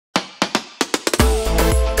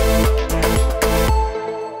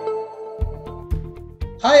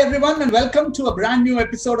Hi everyone and welcome to a brand new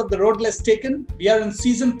episode of The Road Less Taken. We are in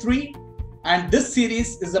season 3 and this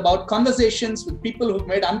series is about conversations with people who've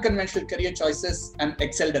made unconventional career choices and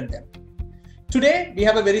excelled at them. Today we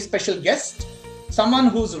have a very special guest, someone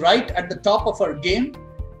who's right at the top of her game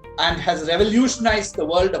and has revolutionized the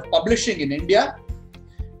world of publishing in India.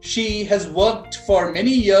 She has worked for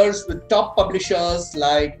many years with top publishers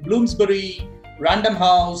like Bloomsbury, Random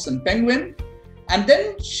House and Penguin. And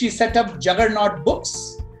then she set up Juggernaut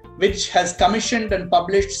Books, which has commissioned and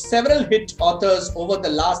published several hit authors over the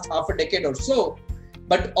last half a decade or so,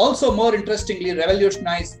 but also more interestingly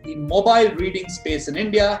revolutionized the mobile reading space in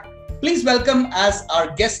India. Please welcome as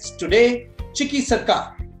our guest today, Chiki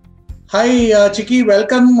Sarkar. Hi Chiki,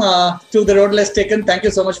 welcome to The Road Less Taken. Thank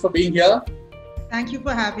you so much for being here. Thank you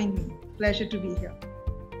for having me. Pleasure to be here.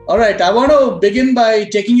 All right, I want to begin by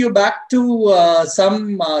taking you back to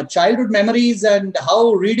some childhood memories and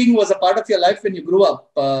how reading was a part of your life when you grew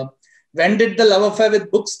up. When did the love affair with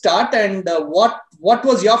books start, and what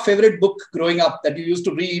was your favorite book growing up that you used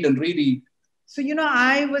to read and reread? So,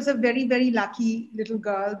 I was a very, very lucky little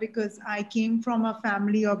girl because I came from a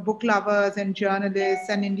family of book lovers and journalists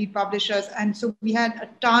and indeed publishers. And so we had a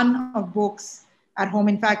ton of books at home.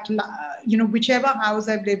 In fact, whichever house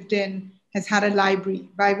I've lived in has had a library,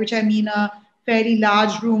 by which I mean a fairly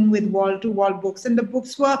large room with wall-to-wall books. And the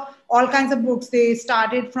books were all kinds of books. They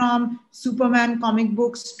started from Superman comic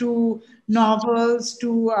books to novels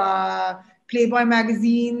to Playboy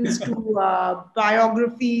magazines to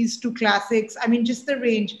biographies to classics. I mean, just the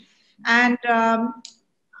range. And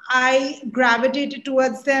I gravitated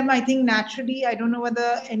towards them, I think naturally. I don't know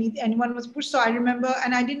whether anyone was pushed. So I remember,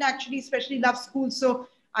 and I didn't actually especially love school. So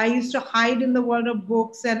I used to hide in the world of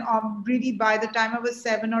books, and really by the time I was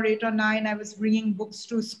 7 or 8 or 9, I was bringing books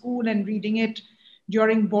to school and reading it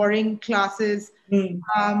during boring classes. So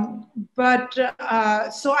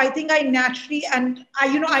I think I naturally, and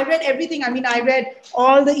I read everything. I mean, I read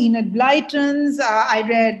all the Enid Blytons. I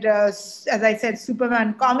read, as I said,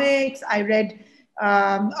 Superman comics. I read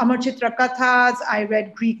Amar Chitra Kathas. I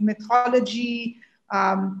read Greek mythology.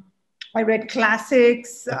 I read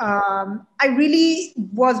classics. I really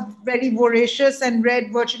was very voracious and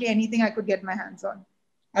read virtually anything I could get my hands on.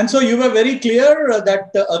 And so you were very clear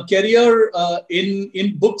that a career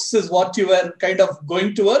in books is what you were kind of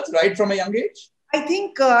going towards right from a young age? I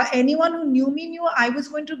think anyone who knew me knew I was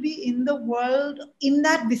going to be in the world in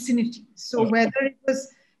that vicinity. So whether it was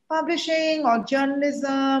publishing or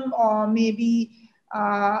journalism or maybe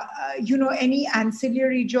any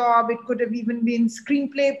ancillary job. It could have even been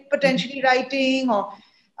screenplay, potentially writing, or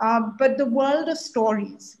but the world of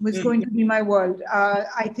stories was going to be my world.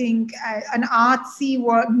 I think an artsy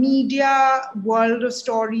world, media world of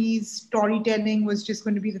stories, storytelling was just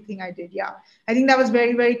going to be the thing I did. Yeah, I think that was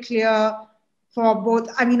very, very clear for both.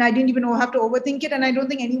 I mean, I didn't even have to overthink it, and I don't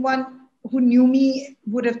think anyone who knew me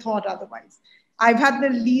would have thought otherwise. I've had the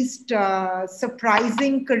least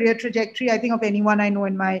surprising career trajectory, I think, of anyone I know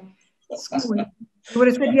in my school. You would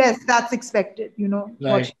have said, yes, that's expected,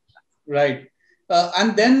 Right, right.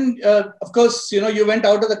 And then, of course, you went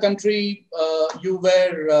out of the country, you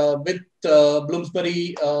were with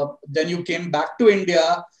Bloomsbury, then you came back to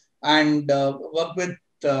India and worked with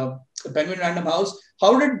Penguin Random House.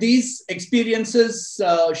 How did these experiences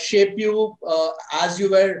shape you as you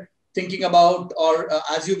were thinking about or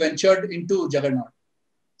as you ventured into Juggernaut?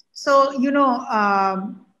 So,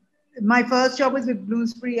 my first job was with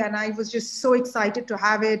Bloomsbury and I was just so excited to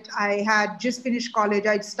have it. I had just finished college.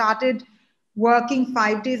 I'd started working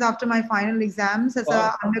 5 days after my final exams as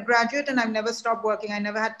an undergraduate, and I've never stopped working. I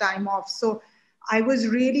never had time off. So I was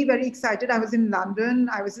really very excited. I was in London.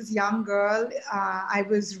 I was this young girl. I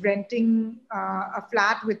was renting a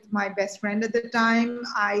flat with my best friend at the time.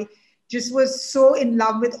 I just was so in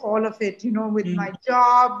love with all of it, with my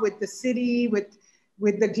job, with the city, with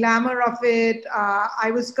the glamour of it.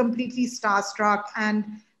 I was completely starstruck. And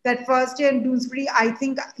that first year in Bloomsbury, I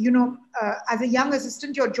think, as a young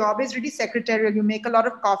assistant, your job is really secretarial. You make a lot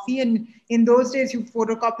of coffee, and in those days, you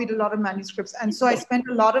photocopied a lot of manuscripts. And so I spent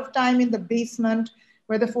a lot of time in the basement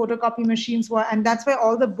where the photocopy machines were, and that's where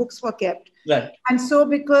all the books were kept. Right. And so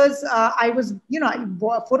because I was,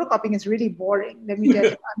 photocopying is really boring. Let me tell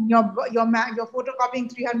you, you're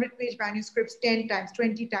photocopying 300-page manuscripts 10 times,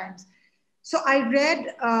 20 times. So I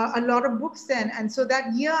read a lot of books then. And so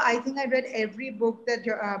that year, I think I read every book that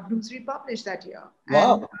Bloomsbury published that year.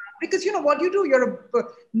 Wow. And, because, what you do, you're a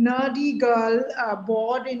nerdy girl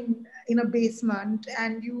bored in a basement,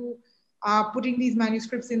 and you are putting these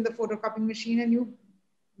manuscripts in the photocopying machine and you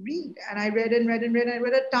read. And I read and read and read. I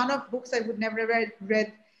read a ton of books I would never have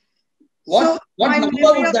read So what my number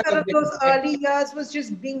memory would of that sort have of been? those early years was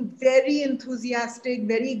just being very enthusiastic,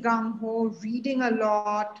 very gung-ho, reading a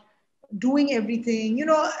lot, doing everything.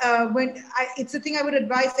 It's a thing I would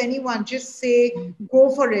advise anyone, just say,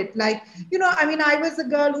 go for it. Like, I mean, I was a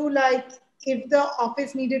girl who, like, if the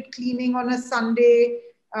office needed cleaning on a Sunday,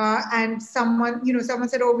 and someone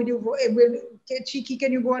said, oh, Chiki,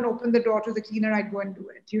 can you go and open the door to the cleaner? I'd go and do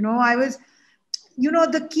it. I was,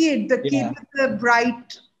 the kid with the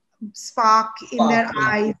bright spark in their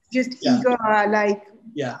eyes, just eager, like,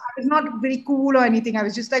 I was not very cool or anything. I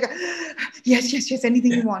was just like, yes,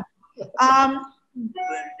 anything you want.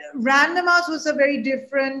 Random House was a very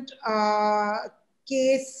different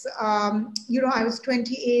case. I was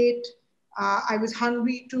 28. I was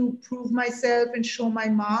hungry to prove myself and show my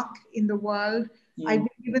mark in the world. I'd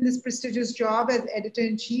been given this prestigious job as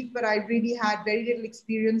editor-in-chief, but I really had very little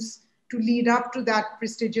experience to lead up to that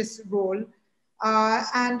prestigious role.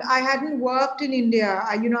 And I hadn't worked in India.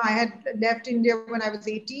 I had left India when I was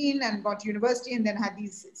 18 and got to university, and then had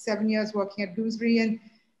these 7 years working at Bloomsbury. And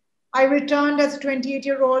I returned as a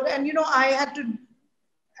 28-year-old, and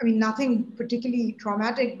nothing particularly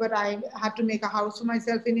traumatic, but I had to make a house for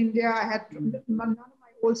myself in India. None of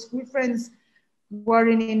my old school friends were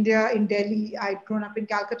in India, in Delhi. I'd grown up in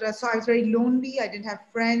Calcutta, so I was very lonely. I didn't have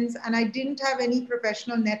friends, and I didn't have any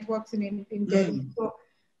professional networks in Delhi. So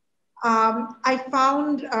I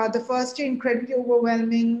found the first year incredibly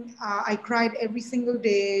overwhelming. I cried every single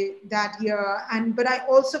day that year, but I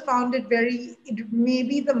also found it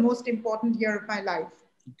maybe the most important year of my life.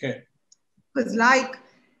 Okay. It was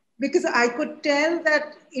because I could tell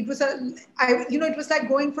that it was it was like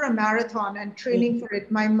going for a marathon and training for it.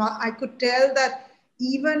 I could tell that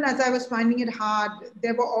even as I was finding it hard,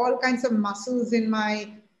 there were all kinds of muscles in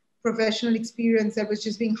my professional experience that was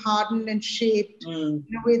just being hardened and shaped in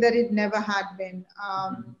a way that it never had been.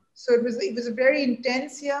 So it was a very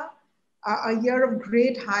intense year, a year of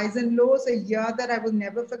great highs and lows, a year that I will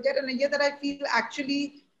never forget, and a year that I feel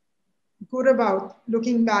actually good about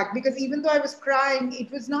looking back. Because even though I was crying,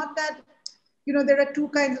 it was not that, there are two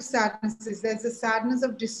kinds of sadnesses. There's the sadness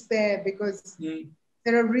of despair, because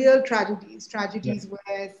there are real tragedies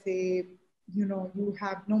where, say, you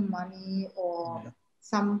have no money, or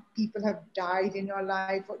some people have died in your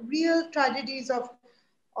life, or real tragedies of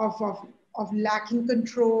lacking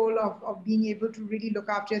control, of being able to really look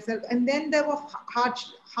after yourself. And then there were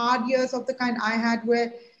hard years of the kind I had,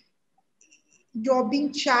 where you're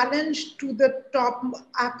being challenged to the top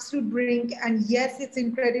absolute brink. And yes, it's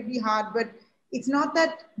incredibly hard, but it's not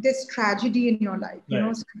that there's tragedy in your life. So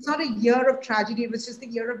it's not a year of tragedy. It was just a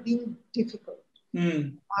year of being difficult.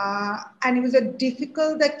 And it was a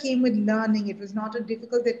difficult that came with learning. It was not a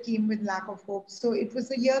difficult that came with lack of hope. So it was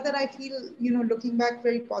a year that I feel, looking back,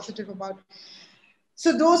 very positive about.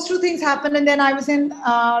 So those two things happened. And then I was in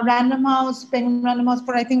Random House, Penguin Random House,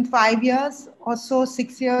 for I think 5 years or so,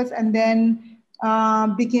 6 years, and then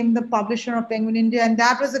became the publisher of Penguin India. And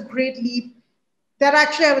that was a great leap that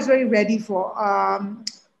actually I was very ready for.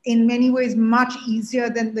 In many ways, much easier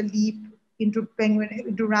than the leap into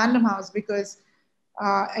Random House, because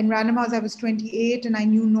in Random House, I was 28 and I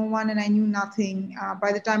knew no one and I knew nothing.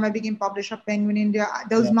 By the time I became publisher of Penguin India,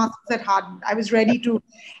 those muscles had hardened. I was ready to.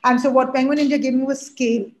 And so what Penguin India gave me was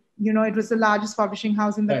scale. It was the largest publishing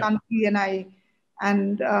house in the country, and I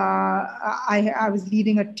was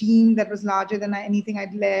leading a team that was larger than anything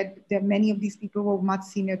I'd led. There many of these people were much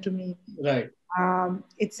senior to me,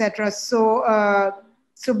 etc.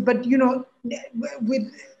 But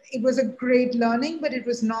it was a great learning, but it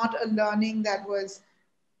was not a learning that was,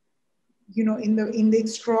 in the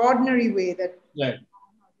extraordinary way that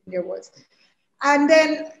India was. And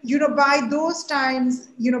then, by those times,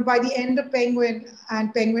 by the end of Penguin,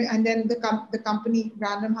 and then the company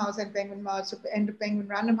Random House and Penguin merged, so the end of Penguin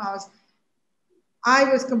Random House, I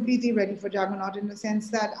was completely ready for Juggernaut, in the sense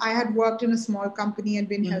that I had worked in a small company and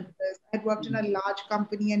been helpless. I had worked in a large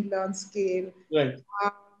company and learned scale.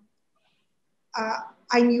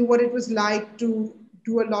 I knew what it was like to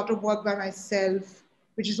do a lot of work by myself,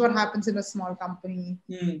 which is what happens in a small company.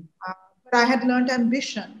 But I had learned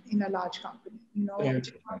ambition in a large company, which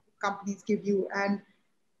is what companies give you. And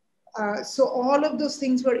so all of those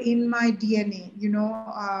things were in my DNA,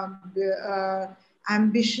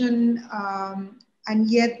 ambition,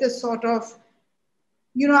 and yet the sort of,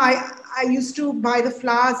 I used to buy the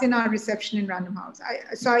flowers in our reception in Random House.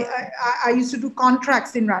 I used to do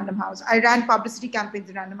contracts in Random House. I ran publicity campaigns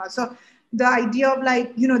in Random House. So the idea of,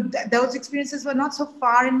 like, those experiences were not so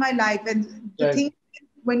far in my life. And the thing,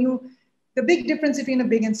 the big difference between a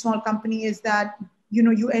big and small company is that,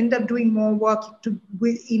 you end up doing more work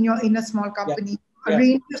in a small company. a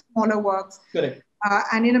range of smaller works. Correct.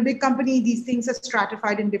 And in a big company, these things are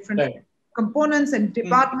stratified in different components and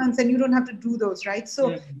departments, and you don't have to do those, right?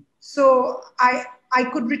 So I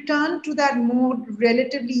could return to that mode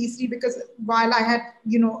relatively easily because while I had,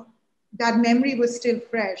 that memory was still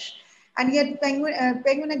fresh. And yet Penguin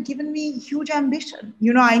had given me huge ambition.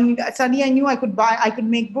 Suddenly I knew I could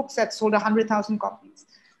make books that sold 100,000 copies.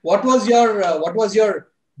 What was your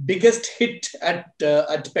biggest hit at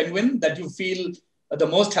Penguin that you feel the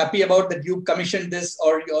most happy about, that you commissioned this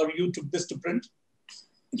or you took this to print?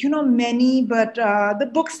 Many, but the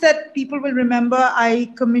books that people will remember,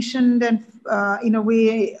 I commissioned and in a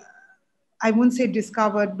way, I wouldn't say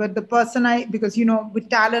discovered, but the person because with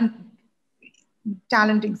talent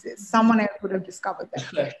exists. Someone else would have discovered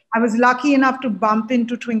that. Right. I was lucky enough to bump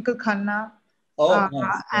into Twinkle Khanna.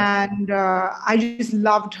 Nice. And I just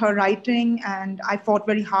loved her writing, and I fought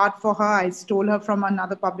very hard for her. I stole her from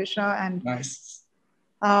another publisher and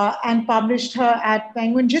and published her at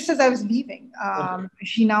Penguin just as I was leaving.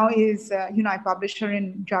 She now is, I published her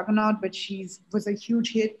in Juggernaut, but she was a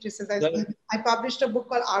huge hit just as I was leaving. I published a book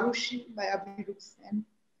called Arushi by Abhijit Banerjee.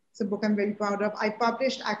 It's a book I'm very proud of. I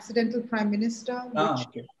published Accidental Prime Minister,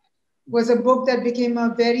 which was a book that became a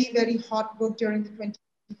very, very hot book during the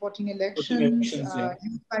 2014 elections,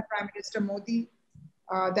 used by Prime Minister Modi.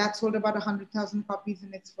 That sold about 100,000 copies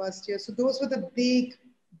in its first year. So those were the big,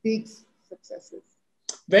 big successes.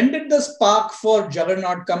 When did the spark for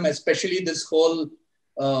Juggernaut come, especially this whole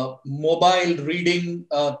mobile reading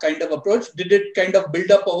kind of approach? Did it kind of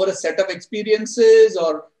build up over a set of experiences,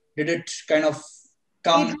 or did it kind of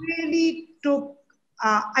come? It really took,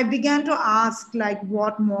 I began to ask, like,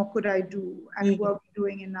 what more could I do? And were we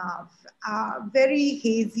doing enough? Very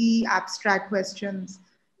hazy, abstract questions.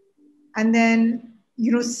 And then,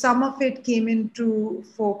 some of it came into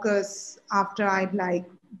focus after I'd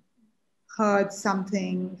heard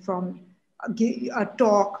something from a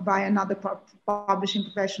talk by another publishing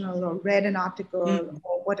professional or read an article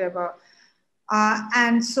or whatever.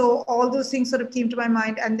 And so all those things sort of came to my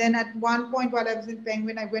mind. And then at one point while I was in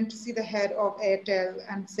Penguin, I went to see the head of Airtel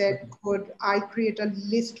and said, could I create a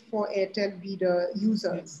list for Airtel reader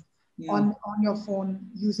users on your phone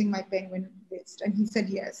using my Penguin list? And he said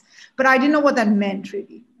yes. But I didn't know what that meant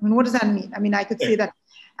really. I mean, what does that mean? I mean, I could say that.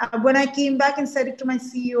 When I came back and said it to my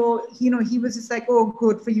CEO, he was just like, oh,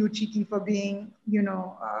 good for you, Chiki, for being,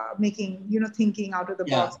 making, thinking out of the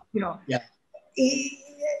box,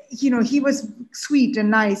 He was sweet and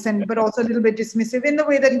nice, but also a little bit dismissive in the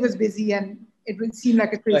way that he was busy, and it would seem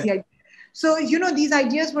like a crazy idea. So, these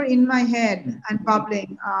ideas were in my head and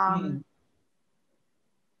bubbling,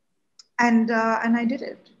 and I did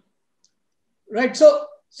it. Right.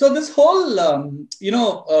 So this whole,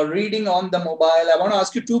 reading on the mobile, I want to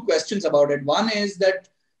ask you two questions about it. One is that,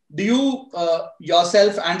 do you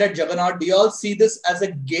yourself and at Juggernaut, do you all see this as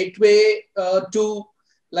a gateway to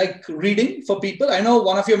reading for people? I know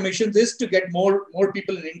one of your missions is to get more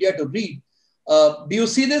people in India to read. Do you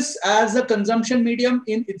see this as a consumption medium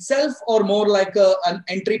in itself, or more like an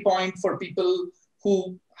entry point for people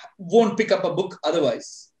who won't pick up a book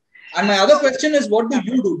otherwise? And my other question is, what do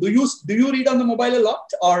you do? Do you read on the mobile a lot,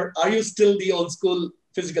 or are you still the old school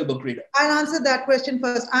physical book reader? I'll answer that question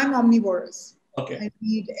first. I'm omnivorous. Okay. I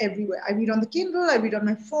read everywhere. I read on the Kindle, I read on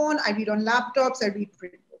my phone, I read on laptops, I read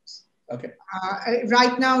print books. Okay.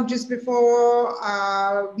 Right now, just before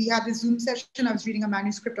we had the Zoom session, I was reading a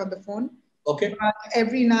manuscript on the phone. Okay.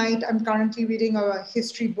 Every night, I'm currently reading a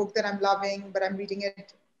history book that I'm loving, but I'm reading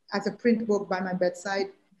it as a print book by my bedside.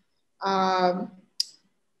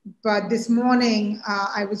 But this morning,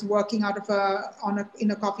 I was working out of in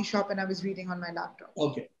a coffee shop, and I was reading on my laptop.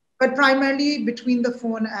 Okay. But primarily between the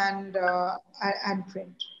phone and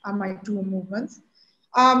print are my two movements.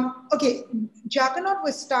 Okay, Juggernaut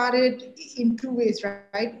was started in two ways,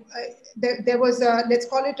 right? There was a, let's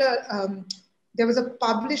call it there was a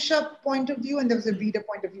publisher point of view and there was a reader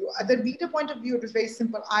point of view. At the reader point of view, it was very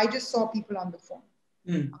simple. I just saw people on the phone.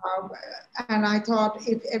 And I thought,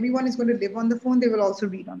 if everyone is going to live on the phone, they will also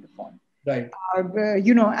read on the phone. Right.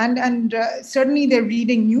 Certainly they're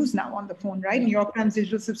reading news now on the phone, right? New York Times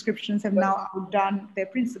digital subscriptions have now outdone their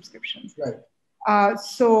print subscriptions. Right.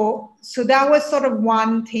 So that was sort of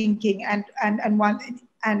one thinking, and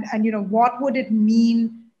what would it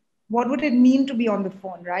mean? What would it mean to be on the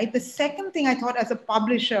phone, right? The second thing I thought as a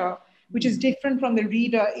publisher, which is different from the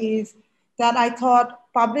reader, is that I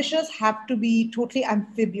thought publishers have to be totally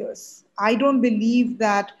amphibious. I don't believe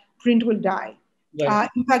that print will die. Right.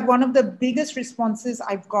 In fact, one of the biggest responses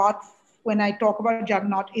I've got when I talk about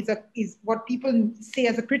Juggernaut is what people say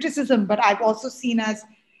as a criticism, but I've also seen as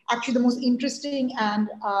actually the most interesting and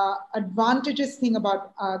advantageous thing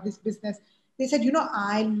about this business. They said,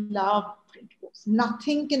 I love print books.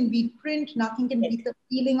 Nothing can beat print. Nothing can beat the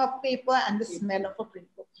feeling of paper and the smell of a print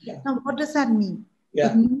book. Yeah. Now, what does that mean?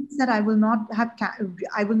 Yeah. It means that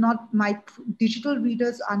my digital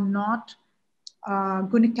readers are not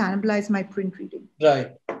going to cannibalize my print reading.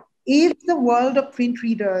 Right. If the world of print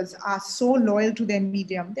readers are so loyal to their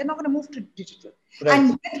medium, they're not going to move to digital. Right.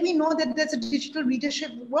 And yet we know that there's a digital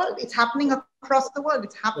readership world. It's happening across the world.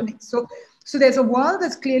 It's happening. Right. So there's a world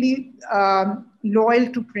that's clearly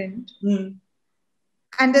loyal to print. Mm.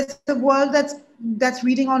 And there's a world that's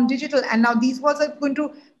reading on digital. And now these worlds are going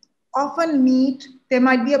to often meet. There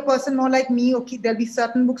might be a person more like me. Okay, there'll be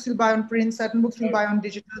certain books you'll buy on print, certain books you'll buy on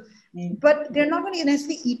digital. Mm. But they're not going to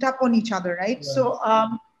necessarily eat up on each other, right? So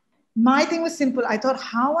my thing was simple. I thought,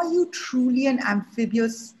 how are you truly an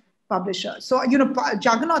amphibious publisher? So,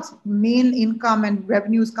 Juggernaut's main income and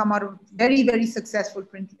revenues come out of very, very successful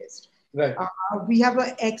print list. Right. We have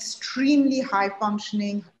an extremely high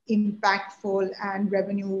functioning, impactful and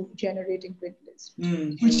revenue generating print list,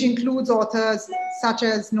 which includes authors such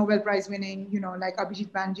as Nobel Prize winning, like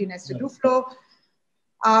Abhijit Banerjee and Esther Duflo,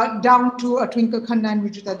 down to a Twinkle, Khanna and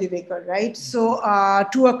Rujuta Diwekar, right? So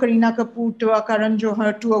to a Kareena Kapoor, to a Karan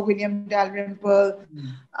Johar, to a William Dalrymple,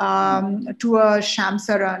 to a Sham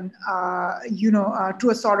Saran, to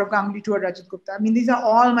a Saurav Ganguly, to a Rajat Gupta. I mean, these are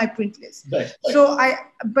all my print lists. Right. So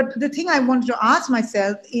but the thing I wanted to ask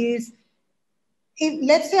myself is,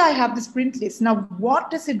 let's say I have this print list. Now,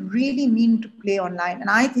 what does it really mean to play online? And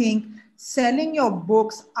I think selling your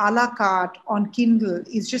books a la carte on Kindle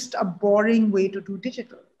is just a boring way to do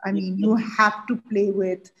digital. I mean, you have to play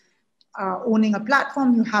with owning a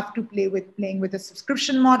platform. You have to play with playing with a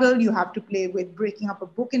subscription model. You have to play with breaking up a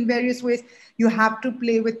book in various ways. You have to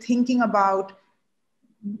play with thinking about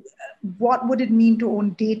what would it mean to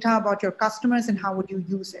own data about your customers and how would you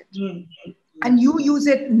use it? And you use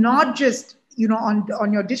it not just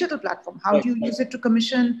on your digital platform. How do you use it to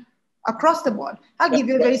commission across the board? I'll give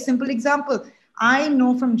you a very simple example. I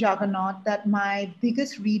know from Juggernaut that my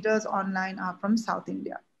biggest readers online are from South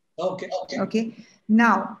India. Okay.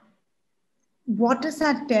 Now, what does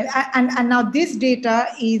that tell? And now this data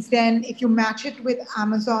is then, if you match it with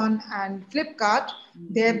Amazon and Flipkart,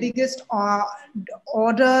 their biggest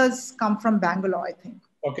orders come from Bangalore, I think.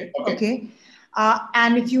 Okay.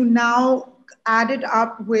 And if you now add it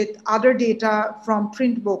up with other data from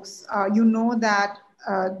print books, you know that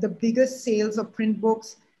the biggest sales of print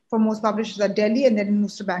books for most publishers are Delhi, and then it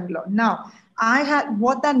moves to Bangalore. Now,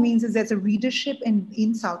 what that means is there's a readership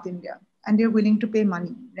in South India, and they're willing to pay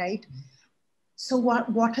money, right? So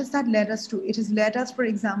what has that led us to? It has led us, for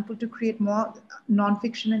example, to create more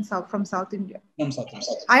nonfiction from South India.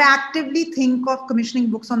 I actively think of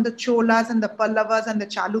commissioning books on the Cholas and the Pallavas and the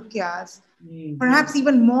Chalukyas, perhaps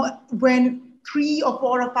even more when 3 or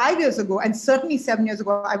 4 or 5 years ago, and certainly 7 years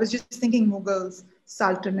ago, I was just thinking Mughals,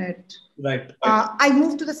 Sultanate. Right. I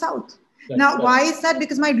moved to the South. Right. Now, why is that?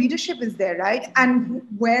 Because my readership is there, right? And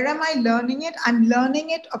where am I learning it? I'm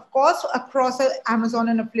learning it, of course, across Amazon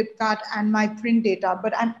and a Flipkart and my print data,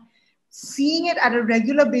 but I'm seeing it at a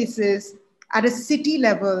regular basis at a city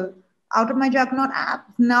level out of my Juggernaut app.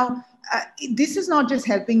 Now, this is not just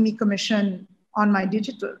helping me commission on my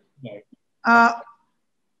digital. Right.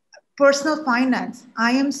 Personal finance.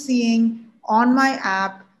 I am seeing on my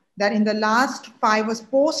app that in the last 5 years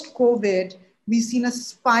post-COVID, we've seen a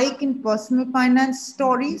spike in personal finance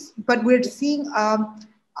stories, but we're seeing a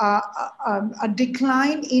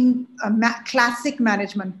decline in classic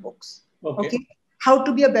management books. Okay. How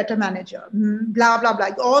to be a better manager, blah, blah,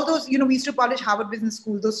 blah. All those, we used to publish Harvard Business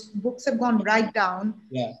School. Those books have gone right down.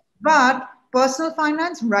 Yeah. But personal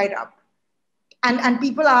finance, right up. And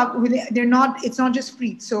people it's not just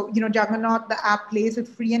free. So, Juggernaut, the app plays with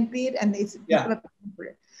free and paid, and people are paying for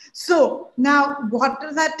it. So now what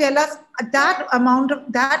does that tell us? That amount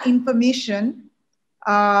of that information,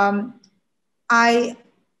 I'm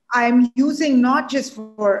using not just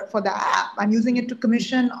for the app, I'm using it to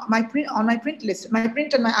commission my print on my print list. My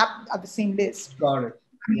print and my app are the same list. Got it.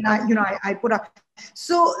 I mean, I put up.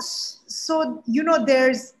 So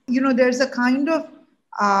there's a kind of,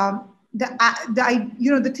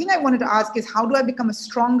 the thing I wanted to ask is, how do I become a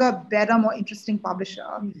stronger, better, more interesting publisher?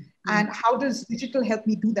 And how does digital help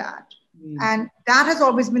me do that? And that has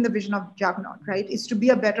always been the vision of Juggernaut, right? Is to be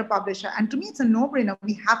a better publisher. And to me, it's a no-brainer.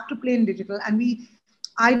 We have to play in digital. And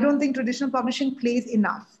I don't think traditional publishing plays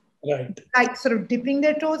enough. Right. Like sort of dipping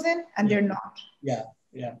their toes in, and they're not. Yeah.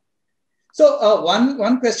 So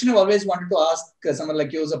one question I've always wanted to ask someone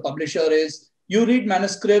like you as a publisher is, you read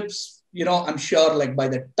manuscripts, I'm sure like by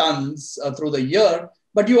the tons through the year.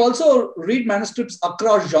 but you also read manuscripts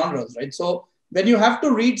across genres, right? So when you have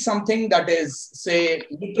to read something that is, say,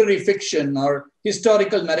 literary fiction or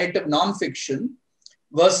historical narrative nonfiction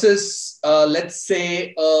versus, let's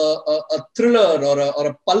say, a thriller or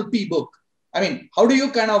a pulpy book, I mean, how do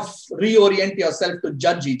you kind of reorient yourself to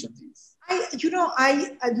judge each of these?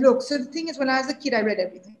 Look, so the thing is, when I was a kid, I read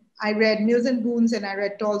everything. I read Mills and Boons and I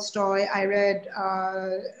read Tolstoy. I read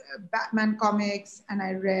Batman comics and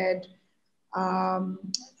I read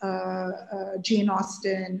Jane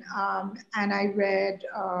Austen, and I read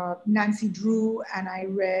Nancy Drew, and I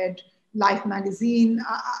read Life magazine.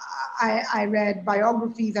 I read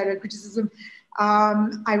biographies, I read criticism,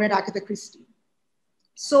 I read Agatha Christie.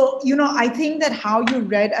 So, I think that how you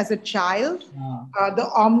read as a child, the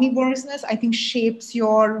omnivorousness, I think shapes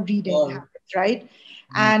your reading habits, right?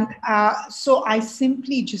 And so I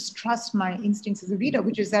simply just trust my instincts as a reader,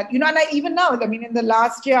 which is that, and even now, I mean, in the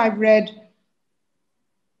last year, I've read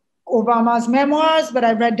Obama's memoirs, but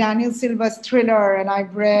I've read Daniel Silva's thriller, and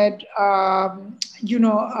I've read,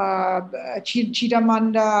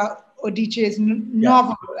 Chidamanda Adichie's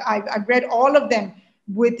novel. I've read all of them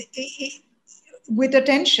with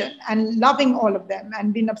attention and loving all of them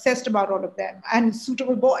and been obsessed about all of them, and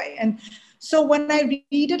Suitable Boy. And so when I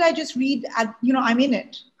read it, I just read, I'm in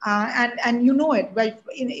it. And you know it, right?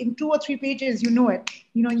 In 2 or 3 pages, you know it.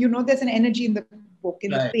 You know there's an energy in the book,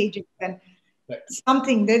 in the pages, and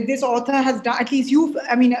something that this author has done. At least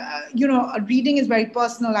reading is very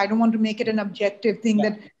personal. I don't want to make it an objective thing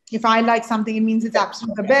that if I like something, it means it's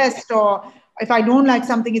absolutely the best, or if I don't like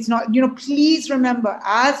something, it's not. Please remember,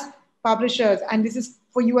 as publishers, and this is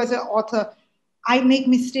for you as an author, I make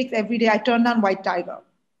mistakes every day. I turn down White Tiger.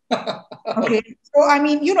 Okay. So, I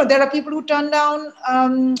mean, there are people who turn down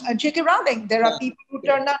J.K. Rowling. There are people who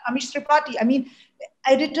turn down Amish Tripathi. I mean,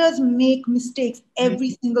 editors make mistakes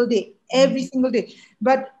every single day.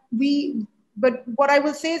 But what I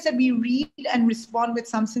will say is that we read and respond with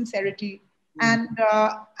some sincerity. And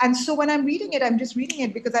so when I'm reading it, I'm just reading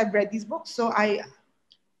it because I've read these books. So I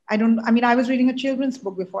was reading a children's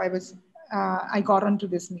book before I got onto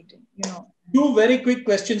this meeting, 2 very quick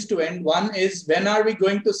questions to end. One is, when are we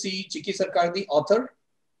going to see Chiki Sarkar, the author?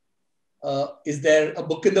 Is there a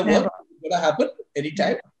book in the works? Going to happen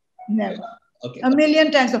anytime? Never. Okay. A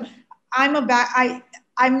million times. So I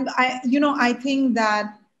think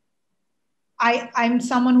that I'm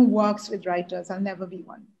someone who works with writers. I'll never be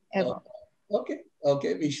one, ever.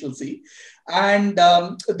 Okay, we shall see. And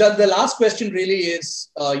the last question really is,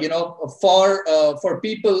 for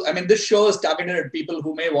people, I mean, this show is targeted at people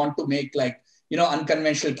who may want to make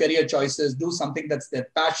unconventional career choices, do something that's their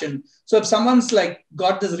passion. So if someone's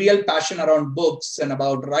got this real passion around books and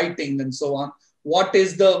about writing and so on, what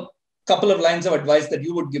is the couple of lines of advice that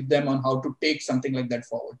you would give them on how to take something like that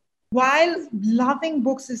forward? While loving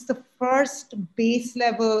books is the first base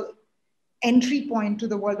level entry point to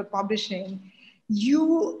the world of publishing,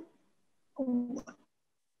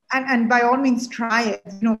 and by all means try it.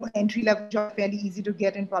 Entry level job fairly easy to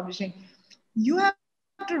get in publishing. You have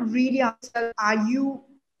to really ask yourself, are you,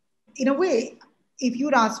 in a way, if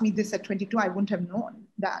you'd asked me this at 22, I wouldn't have known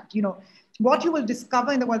that. What you will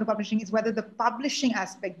discover in the world of publishing is whether the publishing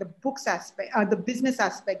aspect, the books aspect, the business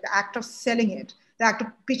aspect, the act of selling it, the act of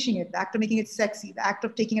pitching it, the act of making it sexy, the act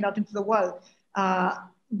of taking it out into the world,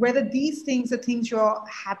 whether these things are things you're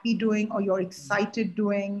happy doing or you're excited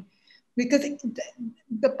doing. Because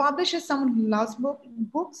the publisher is someone who loves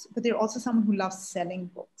books, but they're also someone who loves selling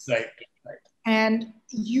books. Right. And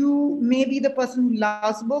you may be the person who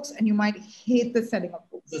loves books and you might hate the selling of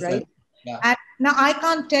books, right? Yeah. And now I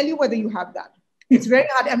can't tell you whether you have that. It's very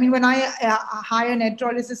hard. I mean, when I hire an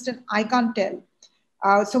editorial assistant, I can't tell.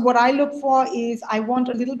 So what I look for is I want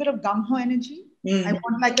a little bit of gung-ho energy. I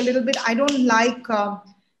want a little bit, I don't like,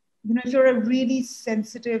 if you're a really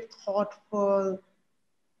sensitive, thoughtful,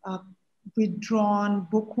 withdrawn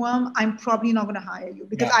bookworm, I'm probably not going to hire you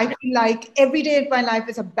because I feel like every day of my life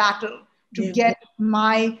is a battle to get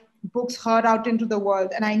my books heard out into the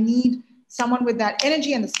world. And I need someone with that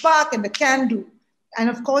energy and the spark and the can-do. And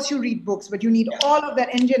of course you read books, but you need all of that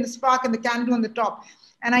energy and the spark and the can-do on the top.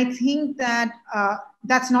 And I think that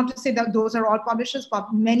that's not to say that those are all publishers,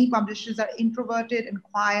 but many publishers are introverted and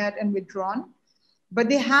quiet and withdrawn, but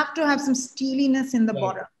they have to have some steeliness in the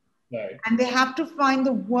bottom. Right. And they have to find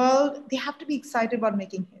the world, they have to be excited about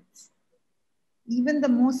making hits. Even the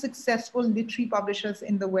most successful literary publishers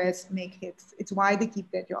in the West make hits. It's why they keep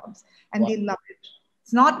their jobs and they love it.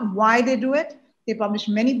 It's not why they do it. They publish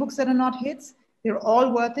many books that are not hits. They're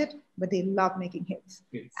all worth it, but they love making hits.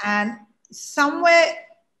 And somewhere,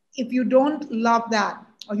 if you don't love that,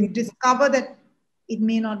 or you discover that, it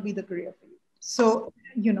may not be the career for you. So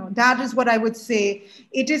that is what I would say.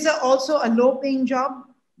 It is also a low paying job,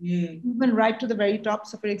 even right to the very top.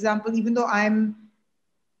 So for example, even though I'm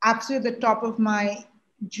absolutely at the top of my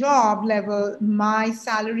job level, my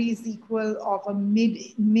salary is equal of a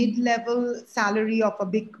mid-level salary of a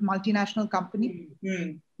big multinational company.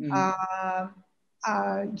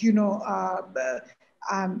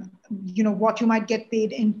 What you might get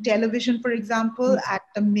paid in television, for example, at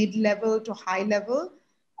the mid-level to high level,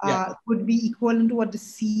 could be equivalent to what the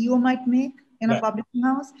CEO might make in a publishing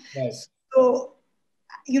house. Yes. So,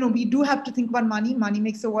 we do have to think about money. Money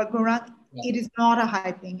makes the world go round. It is not a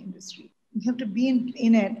high-paying industry. You have to be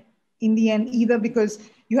in it in the end, either because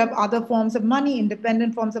you have other forms of money,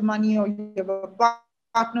 independent forms of money, or you have a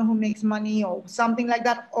partner who makes money or something like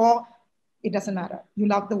that, or it doesn't matter. You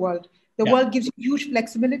love the world. The world gives you huge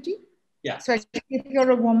flexibility. Yeah. So if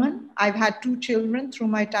you're a woman, I've had 2 children through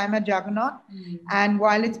my time at Juggernaut. And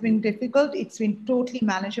while it's been difficult, it's been totally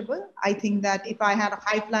manageable. I think that if I had a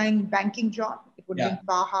high-flying banking job, it would have been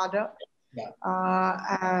far harder.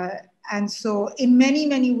 And so in many,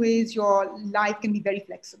 many ways, your life can be very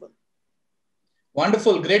flexible.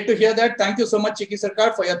 Wonderful. Great to hear that. Thank you so much, Chiki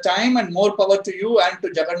Sarkar, for your time, and more power to you and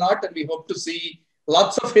to Juggernaut. And we hope to see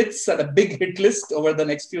lots of hits and a big hit list over the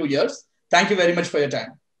next few years. Thank you very much for your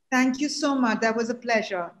time. Thank you so much. That was a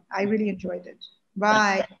pleasure. I really enjoyed it.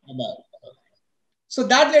 Bye. Bye. So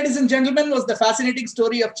that, ladies and gentlemen, was the fascinating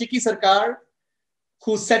story of Chiki Sarkar,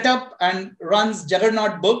 who set up and runs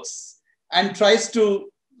Juggernaut Books and tries to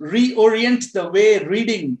reorient the way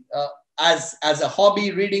reading as a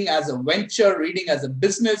hobby, reading as a venture, reading as a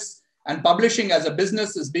business, and publishing as a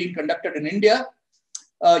business is being conducted in India.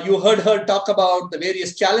 You heard her talk about the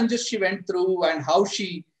various challenges she went through and how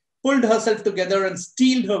she pulled herself together and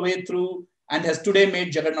steeled her way through and has today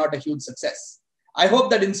made Juggernaut a huge success. I hope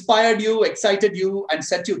that inspired you, excited you, and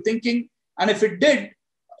set you thinking. And if it did,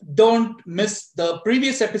 don't miss the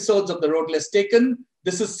previous episodes of The Road Less Taken.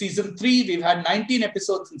 This is season 3. We've had 19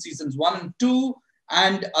 episodes in seasons 1 and 2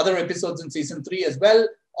 and other episodes in season 3 as well.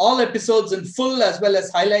 All episodes in full as well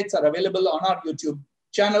as highlights are available on our YouTube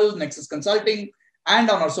channel, Nexus Consulting, and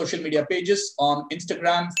on our social media pages on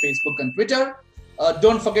Instagram, Facebook, and Twitter.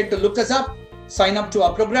 Don't forget to look us up, sign up to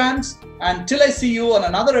our programs. And till I see you on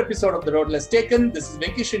another episode of The Road Less Taken, this is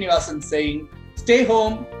Venky Srinivasan saying, stay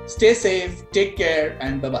home, stay safe, take care,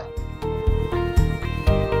 and bye-bye.